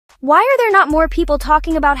Why are there not more people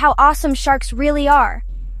talking about how awesome sharks really are?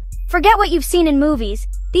 Forget what you've seen in movies.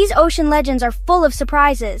 These ocean legends are full of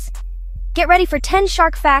surprises. Get ready for 10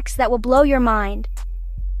 shark facts that will blow your mind.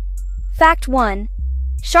 Fact 1.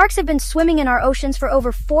 Sharks have been swimming in our oceans for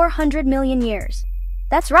over 400 million years.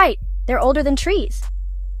 That's right, they're older than trees.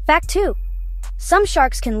 Fact 2. Some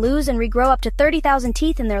sharks can lose and regrow up to 30,000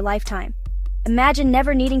 teeth in their lifetime. Imagine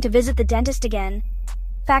never needing to visit the dentist again.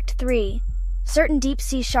 Fact 3. Certain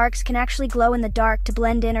deep-sea sharks can actually glow in the dark to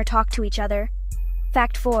blend in or talk to each other.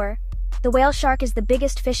 Fact 4. The whale shark is the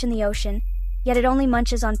biggest fish in the ocean, yet it only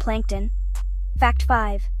munches on plankton. Fact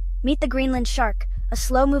 5. Meet the Greenland shark, a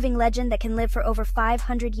slow-moving legend that can live for over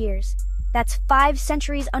 500 years. That's 5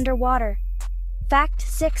 centuries underwater. Fact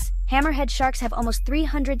 6. Hammerhead sharks have almost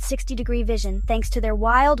 360-degree vision thanks to their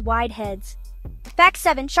wild, wide heads. Fact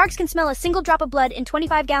 7. Sharks can smell a single drop of blood in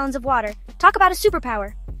 25 gallons of water. Talk about a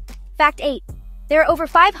superpower. Fact 8. There are over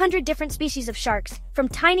 500 different species of sharks, from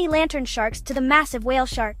tiny lantern sharks to the massive whale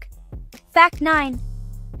shark. Fact 9.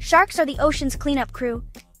 Sharks are the ocean's cleanup crew,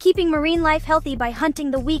 keeping marine life healthy by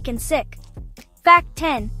hunting the weak and sick. Fact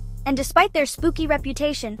 10. And despite their spooky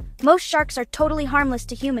reputation, most sharks are totally harmless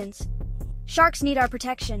to humans. Sharks need our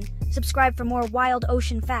protection. Subscribe for more wild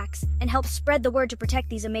ocean facts and help spread the word to protect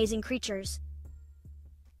these amazing creatures.